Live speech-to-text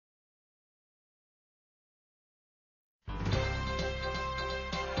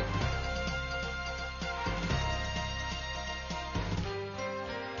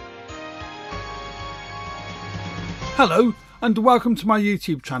Hello and welcome to my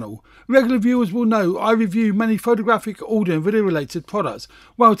YouTube channel. Regular viewers will know I review many photographic, audio and video related products.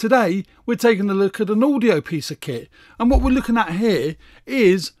 Well, today we're taking a look at an audio piece of kit, and what we're looking at here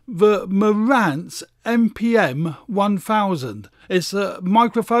is the Marantz MPM-1000. It's a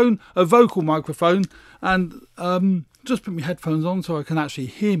microphone, a vocal microphone, and just put my headphones on so I can actually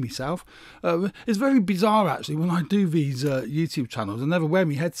hear myself. It's very bizarre actually when I do these YouTube channels. I never wear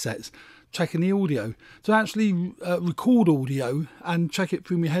my headsets checking the audio. To actually record audio and check it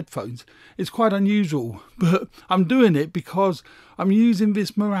through my headphones, it's quite unusual, but I'm doing it because I'm using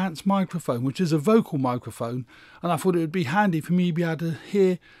this Marantz microphone, which is a vocal microphone, and I thought it would be handy for me to be able to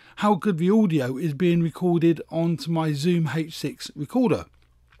hear how good the audio is being recorded onto my Zoom H6 recorder.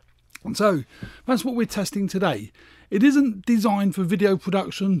 And so that's what we're testing today. It isn't designed for video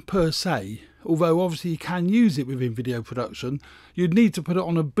production per se, although obviously you can use it within video production. You'd need to put it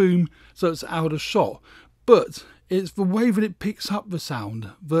on a boom so it's out of shot, but it's the way that it picks up the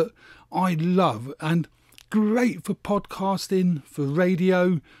sound that I love, and great for podcasting, for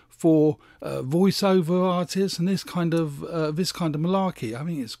radio, for voiceover artists and this kind of malarkey. I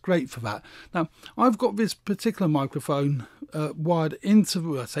mean, it's great for that. Now, I've got this particular microphone wired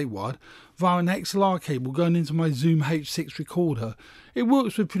into, I say wired, via an XLR cable going into my Zoom H6 recorder. It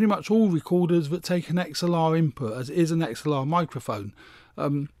works with pretty much all recorders that take an XLR input, as it is an XLR microphone.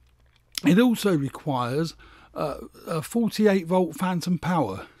 It also requires a 48 volt phantom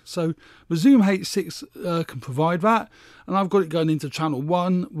power. So the Zoom H6 can provide that, and I've got it going into channel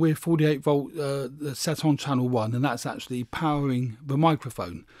 1 with 48 volt set on channel 1, and that's actually powering the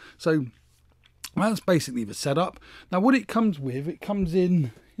microphone. So that's basically the setup. Now what it comes with, it comes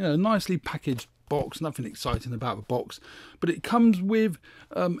in, you know, a nicely packaged box. Nothing exciting about the box, but it comes with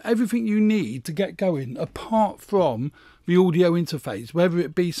everything you need to get going, apart from the audio interface, whether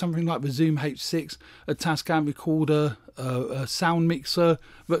it be something like the Zoom H6, a Tascam recorder, a sound mixer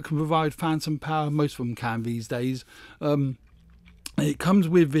that can provide phantom power. Most of them can these days. It comes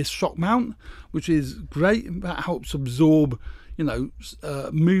with this shock mount, which is great. That helps absorb, you know,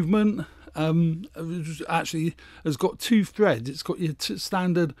 movement. Actually has got two threads. It's got your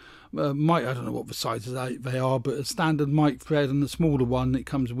standard mic, I don't know what the sizes they are, but a standard mic thread and the smaller one that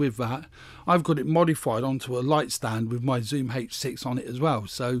comes with that. I've got it modified onto a light stand with my Zoom H6 on it as well.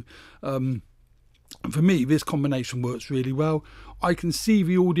 So for me, this combination works really well. I can see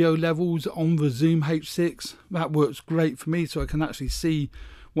the audio levels on the Zoom H6. That works great for me, so I can actually see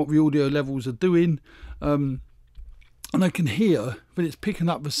what the audio levels are doing. And I can hear that it's picking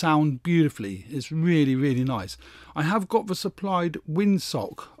up the sound beautifully. It's really, really nice. I have got the supplied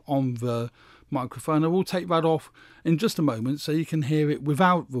windsock on the microphone. I will take that off in just a moment so you can hear it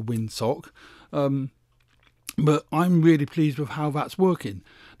without the windsock. But I'm really pleased with how that's working.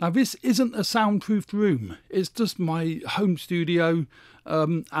 Now, this isn't a soundproofed room. It's just my home studio,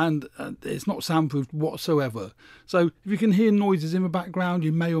 and it's not soundproofed whatsoever. So if you can hear noises in the background,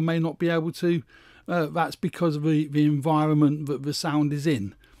 you may or may not be able to. That's because of the environment that the sound is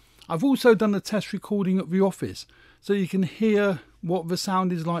in. I've also done a test recording at the office, so you can hear what the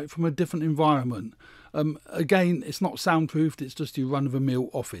sound is like from a different environment. Again, it's not soundproofed, it's just your run-of-the-mill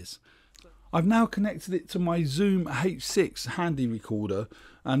office. I've now connected it to my Zoom H6 handy recorder,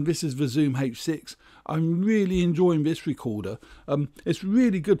 and this is the Zoom H6. I'm really enjoying this recorder. It's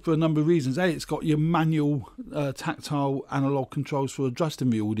really good for a number of reasons. A, it's got your manual tactile analog controls for adjusting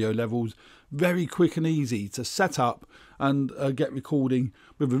the audio levels. Very quick and easy to set up and get recording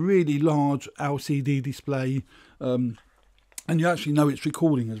with a really large LCD display, and you actually know it's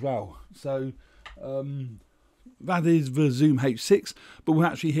recording as well. So that is the Zoom H6, but we're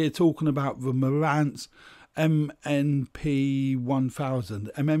actually here talking about the Marantz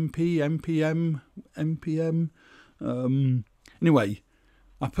MPM-1000. MPM. Anyway,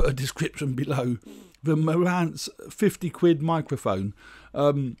 I put a description below. The Marantz 50 quid microphone.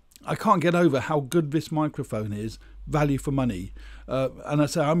 I can't get over how good this microphone is, value for money. And I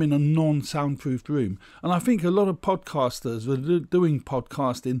say I'm in a non-soundproofed room, and I think a lot of podcasters that are doing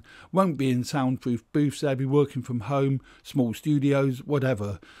podcasting won't be in soundproof booths. They'll be working from home, small studios,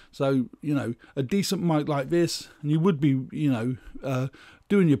 whatever. So, you know, a decent mic like this, and you would be, you know,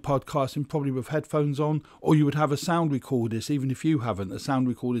 doing your podcasting probably with headphones on, or you would have a sound recordist. Even if you haven't, a sound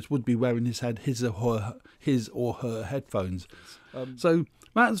recordist would be wearing his or her headphones. So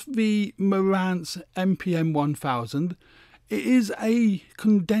that's the Marantz MPM-1000. It is a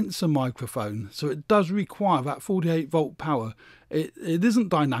condenser microphone, so it does require that 48 volt power. It isn't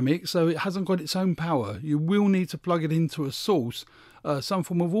dynamic, so it hasn't got its own power. You will need to plug it into a source, some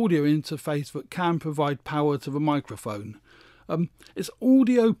form of audio interface that can provide power to the microphone. Its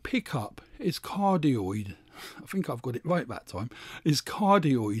audio pickup is cardioid. I think I've got it right that time, is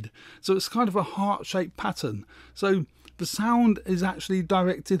cardioid. So it's kind of a heart-shaped pattern. So the sound is actually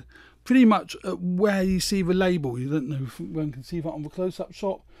directed pretty much at where you see the label. You don't know if one can see that on the close-up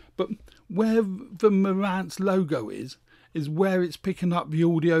shot, but where the Marantz logo is where it's picking up the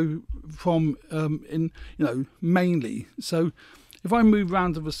audio from, mainly. So if I move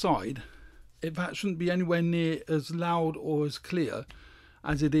round to the side, that shouldn't be anywhere near as loud or as clear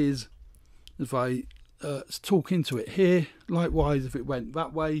as it is if I talk into it here. Likewise, if it went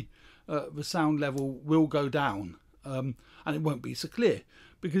that way, the sound level will go down, and it won't be so clear,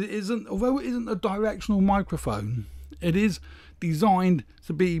 because although it isn't a directional microphone, it is designed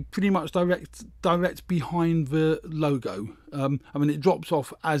to be pretty much direct behind the logo. I mean, it drops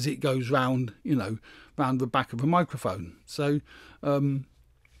off as it goes round, round the back of the microphone. So,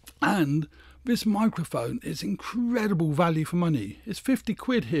 and this microphone is incredible value for money. It's 50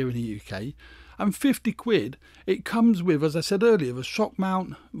 quid here in the UK, and 50 quid, it comes with, as I said earlier, the shock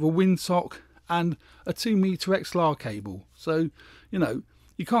mount, the windsock, and a 2-meter XLR cable. So,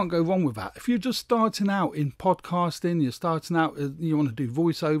 you can't go wrong with that. If you're just starting out in podcasting, you're starting out, you want to do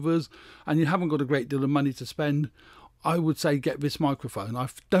voiceovers, and you haven't got a great deal of money to spend, I would say get this microphone. I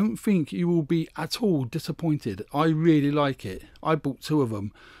don't think you will be at all disappointed. I really like it. I bought 2 of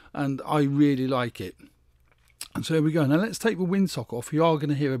them, and I really like it. And so here we go. Now let's take the windsock off. You are going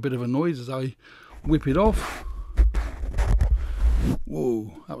to hear a bit of a noise as I whip it off.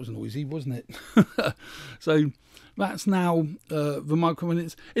 Whoa, that was noisy, wasn't it? So that's now the microphone.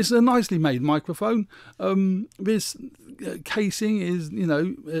 It's a nicely made microphone. This casing is,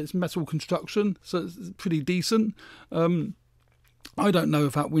 it's metal construction, so it's pretty decent. I don't know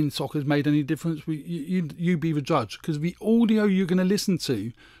if that windsock has made any difference. You be the judge, because the audio you're going to listen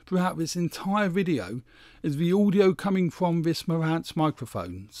to throughout this entire video is the audio coming from this Marantz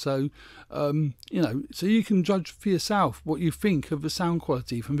microphone. So, so you can judge for yourself what you think of the sound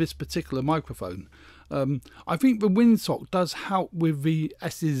quality from this particular microphone. I think the windsock does help with the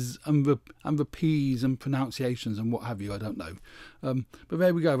S's and the P's and pronunciations and what have you. I don't know. But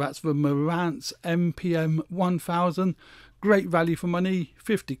there we go. That's the Marantz MPM-1000. Great value for money,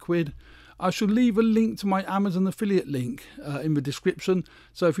 50 quid. I shall leave a link to my Amazon affiliate link in the description.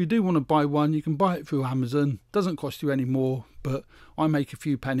 So if you do want to buy one, you can buy it through Amazon. Doesn't cost you any more, but I make a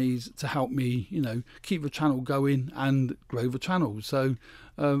few pennies to help me, keep the channel going and grow the channel. So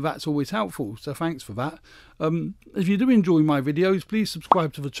that's always helpful. So thanks for that. If you do enjoy my videos, please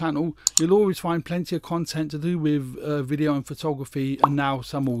subscribe to the channel. You'll always find plenty of content to do with video and photography, and now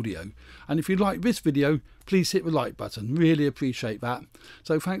some audio. And if you like this video, please hit the like button. Really appreciate that.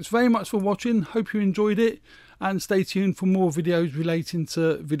 So thanks very much for watching. Hope you enjoyed it, and stay tuned for more videos relating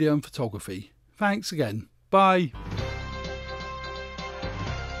to video and photography. Thanks again. Bye.